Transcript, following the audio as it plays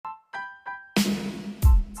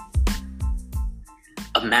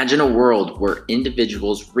Imagine a world where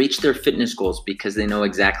individuals reach their fitness goals because they know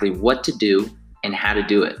exactly what to do and how to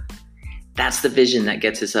do it. That's the vision that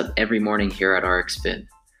gets us up every morning here at RxFit.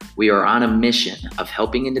 We are on a mission of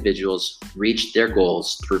helping individuals reach their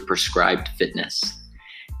goals through prescribed fitness.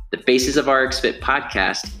 The Faces of RxFit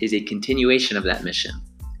podcast is a continuation of that mission.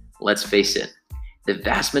 Let's face it, the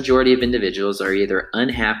vast majority of individuals are either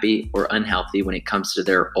unhappy or unhealthy when it comes to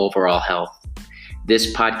their overall health.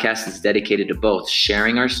 This podcast is dedicated to both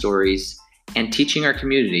sharing our stories and teaching our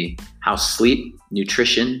community how sleep,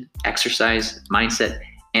 nutrition, exercise, mindset,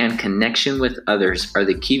 and connection with others are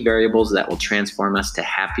the key variables that will transform us to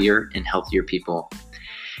happier and healthier people.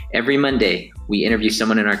 Every Monday, we interview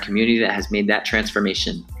someone in our community that has made that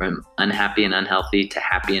transformation from unhappy and unhealthy to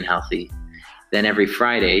happy and healthy. Then every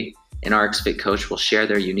Friday, an RxFit coach will share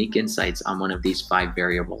their unique insights on one of these 5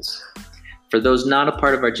 variables. For those not a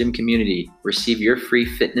part of our gym community, receive your free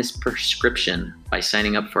fitness prescription by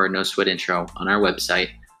signing up for our No Sweat intro on our website,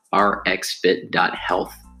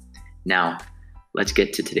 rxfit.health. Now, let's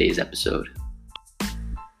get to today's episode.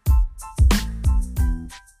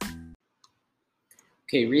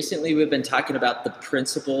 Okay, recently we've been talking about the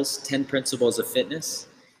 10 principles of fitness.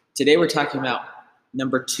 Today we're talking about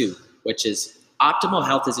number 2, which is optimal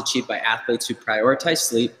health is achieved by athletes who prioritize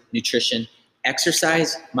sleep, nutrition,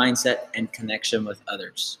 exercise, mindset, and connection with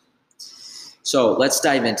others. So let's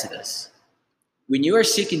dive into this. When you are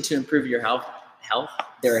seeking to improve your health,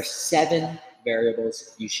 there are 7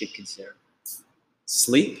 variables you should consider.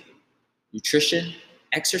 Sleep, nutrition,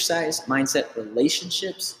 exercise, mindset,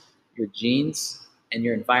 relationships, your genes, and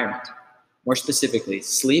your environment. More specifically,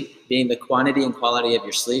 sleep being the quantity and quality of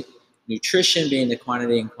your sleep, nutrition being the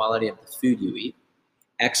quantity and quality of the food you eat,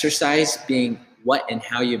 exercise being what and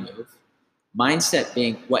how you move, mindset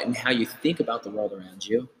being what and how you think about the world around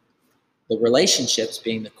you, the relationships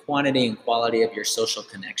being the quantity and quality of your social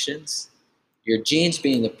connections, your genes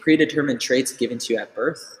being the predetermined traits given to you at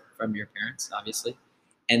birth from your parents, obviously,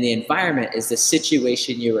 and the environment is the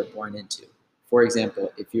situation you were born into. For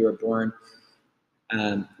example, if you were born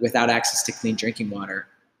without access to clean drinking water,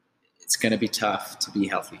 it's going to be tough to be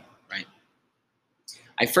healthy, right?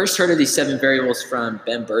 I first heard of these 7 variables from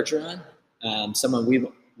Ben Bergeron, someone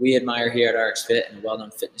we admire here at RxFit and a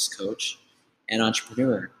well-known fitness coach and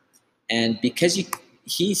entrepreneur. And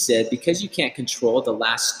he said, because you can't control the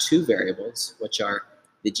last 2 variables, which are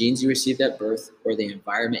the genes you received at birth or the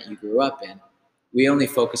environment you grew up in, we only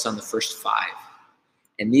focus on the first 5.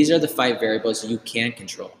 And these are the 5 variables you can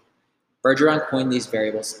control. Bergeron coined these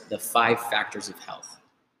variables the 5 factors of health.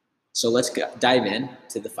 So let's dive in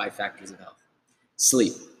to the 5 factors of health.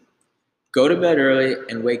 Sleep. Go to bed early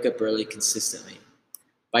and wake up early consistently.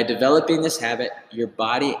 By developing this habit, your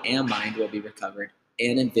body and mind will be recovered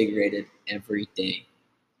and invigorated every day.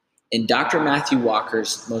 In Dr. Matthew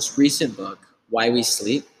Walker's most recent book, Why We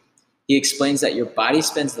Sleep, he explains that your body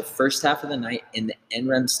spends the first half of the night in the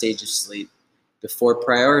NREM stage of sleep before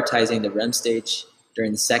prioritizing the REM stage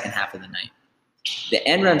during the second half of the night. The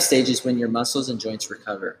NREM stage is when your muscles and joints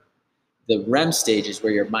recover. The REM stage is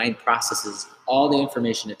where your mind processes all the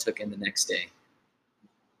information it took in the next day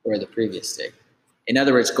or the previous day. In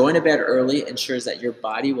other words, going to bed early ensures that your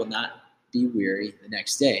body will not be weary the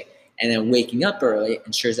next day. And then waking up early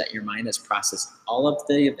ensures that your mind has processed all of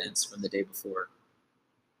the events from the day before.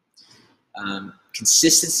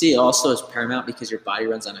 Consistency also is paramount because your body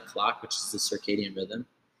runs on a clock, which is the circadian rhythm.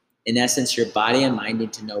 In essence, your body and mind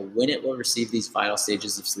need to know when it will receive these vital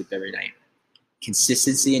stages of sleep every night.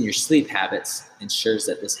 Consistency in your sleep habits ensures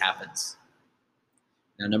that this happens.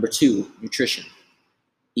 Now, number 2, nutrition.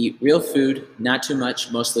 Eat real food, not too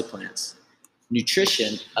much, mostly plants.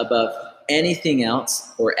 Nutrition, above anything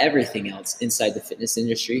else or everything else inside the fitness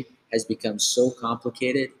industry, has become so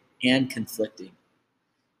complicated and conflicting.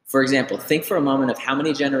 For example, think for a moment of how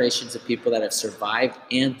many generations of people that have survived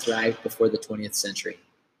and thrived before the 20th century.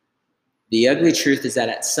 The ugly truth is that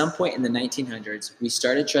at some point in the 1900s, we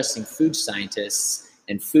started trusting food scientists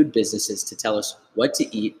and food businesses to tell us what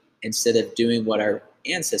to eat instead of doing what our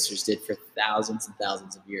ancestors did for thousands and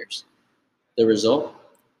thousands of years. The result,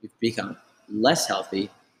 we've become less healthy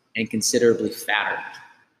and considerably fatter.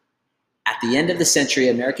 At the end of the century,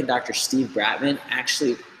 American doctor Steve Bratman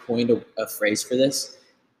actually coined a phrase for this,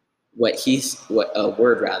 a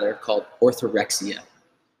word called orthorexia,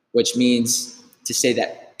 which means to say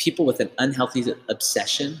that people with an unhealthy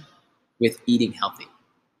obsession with eating healthy.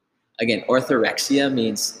 Again, orthorexia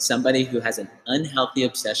means somebody who has an unhealthy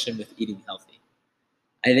obsession with eating healthy.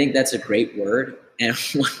 I think that's a great word and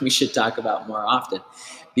one we should talk about more often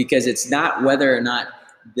because it's not whether or not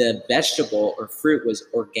the vegetable or fruit was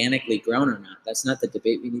organically grown or not. That's not the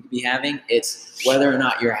debate we need to be having. It's whether or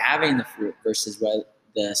not you're having the fruit versus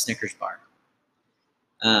the Snickers bar.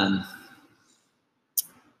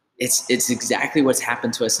 It's exactly what's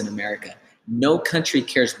happened to us in America. No country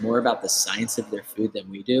cares more about the science of their food than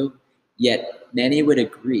we do, yet many would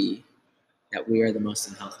agree that we are the most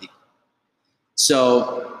unhealthy.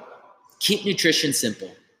 So keep nutrition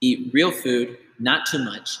simple. Eat real food, not too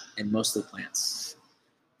much, and mostly plants.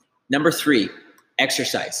 Number 3,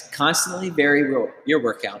 exercise. Constantly vary your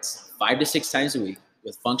workouts 5 to 6 times a week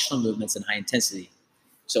with functional movements and high intensity.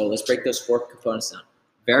 So let's break those 4 components down.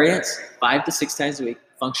 Variance, 5 to 6 times a week,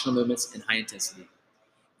 functional movements, and high intensity.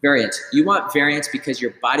 Variance. You want variance because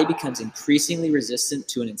your body becomes increasingly resistant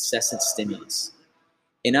to an incessant stimulus.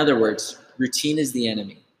 In other words, routine is the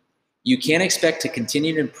enemy. You can't expect to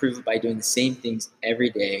continue to improve by doing the same things every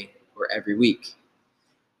day or every week.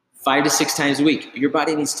 5 to 6 times a week, your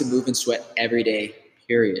body needs to move and sweat every day,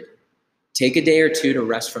 period. Take a day or two to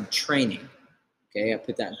rest from training. Okay, I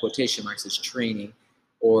put that in quotation marks as training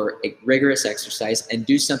or a rigorous exercise, and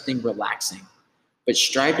do something relaxing. But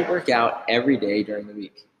strive to work out every day during the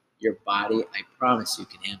week. Your body, I promise you,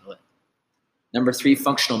 can handle it. Number 3,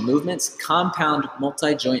 functional movements. Compound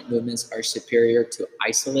multi-joint movements are superior to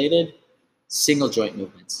isolated single joint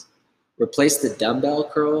movements. Replace the dumbbell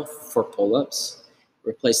curl for pull-ups,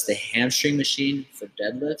 replace the hamstring machine for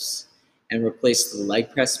deadlifts, and replace the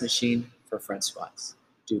leg press machine for front squats.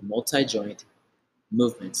 Do multi-joint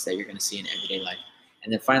movements that you're going to see in everyday life.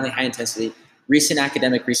 And then finally, high intensity. Recent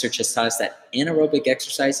academic research has taught us that anaerobic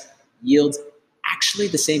exercise yields actually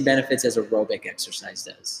the same benefits as aerobic exercise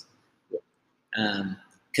does.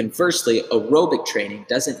 Conversely, aerobic training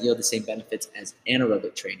doesn't yield the same benefits as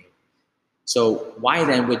anaerobic training. So why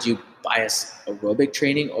then would you bias aerobic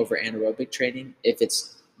training over anaerobic training if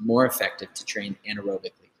it's more effective to train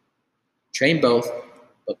anaerobically? Train both,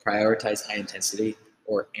 but prioritize high intensity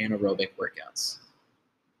or anaerobic workouts.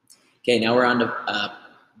 Okay, now we're on to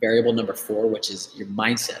variable number 4, which is your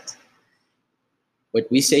mindset. What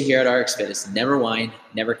we say here at RxFit is never whine,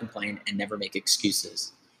 never complain, and never make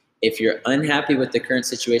excuses. If you're unhappy with the current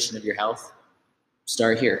situation of your health,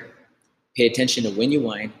 start here. Pay attention to when you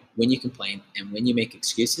whine, when you complain, and when you make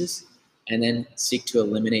excuses, and then seek to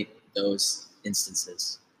eliminate those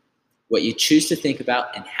instances. What you choose to think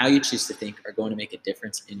about and how you choose to think are going to make a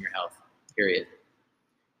difference in your health, period.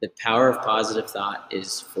 The power of positive thought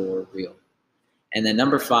is for real. And then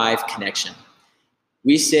number 5, connection.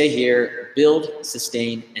 We say here, build,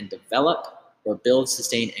 sustain, and develop, or build,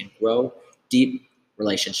 sustain, and grow deep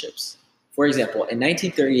relationships. For example, in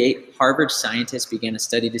 1938, Harvard scientists began a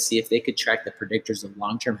study to see if they could track the predictors of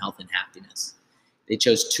long-term health and happiness. They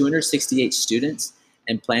chose 268 students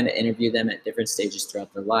and planned to interview them at different stages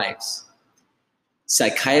throughout their lives.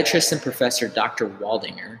 Psychiatrist and professor Dr.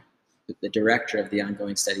 Waldinger, the director of the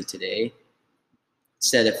ongoing study today,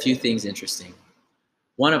 said a few things interesting.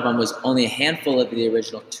 One of them was only a handful of the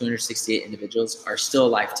original 268 individuals are still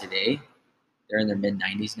alive today. They're in their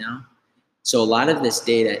mid-90s now. So a lot of this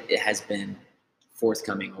data, it has been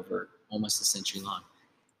forthcoming over almost a century long.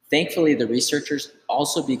 Thankfully, the researchers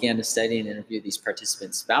also began to study and interview these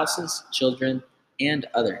participants' spouses, children, and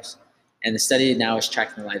others. And the study now is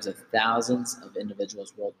tracking the lives of thousands of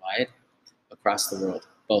individuals worldwide across the world,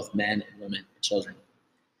 both men and women and children.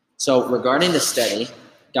 So regarding the study,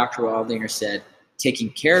 Dr. Waldinger said, taking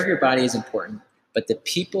care of your body is important, but the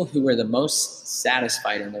people who were the most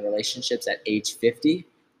satisfied in their relationships at age 50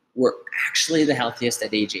 were actually the healthiest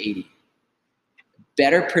at age 80.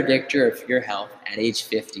 Better predictor of your health at age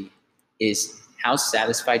 50 is how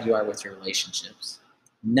satisfied you are with your relationships,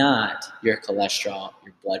 not your cholesterol,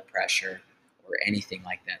 your blood pressure, or anything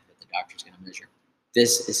like that that the doctor's going to measure.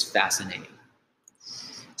 This is fascinating.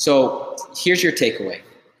 So here's your takeaway.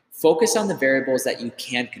 Focus on the variables that you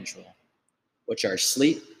can control, which are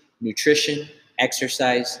sleep, nutrition,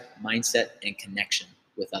 exercise, mindset, and connection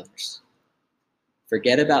with others.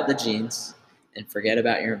 Forget about the genes and forget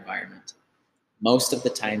about your environment. Most of the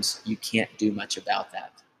times, you can't do much about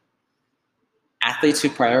that. Athletes who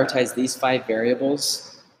prioritize these 5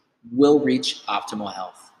 variables will reach optimal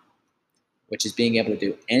health, which is being able to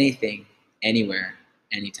do anything, anywhere,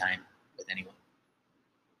 anytime, with anyone.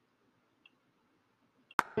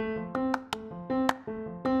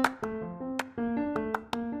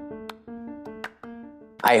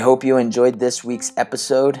 I hope you enjoyed this week's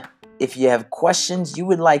episode. If you have questions you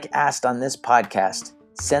would like asked on this podcast,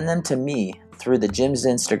 send them to me through the gym's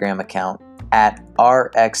Instagram account at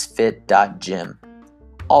rxfit.gym.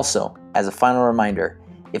 Also, as a final reminder,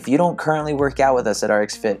 if you don't currently work out with us at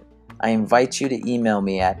RxFit, I invite you to email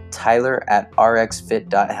me at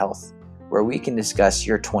tyler@rxfit.health, where we can discuss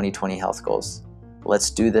your 2020 health goals. Let's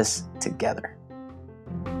do this together.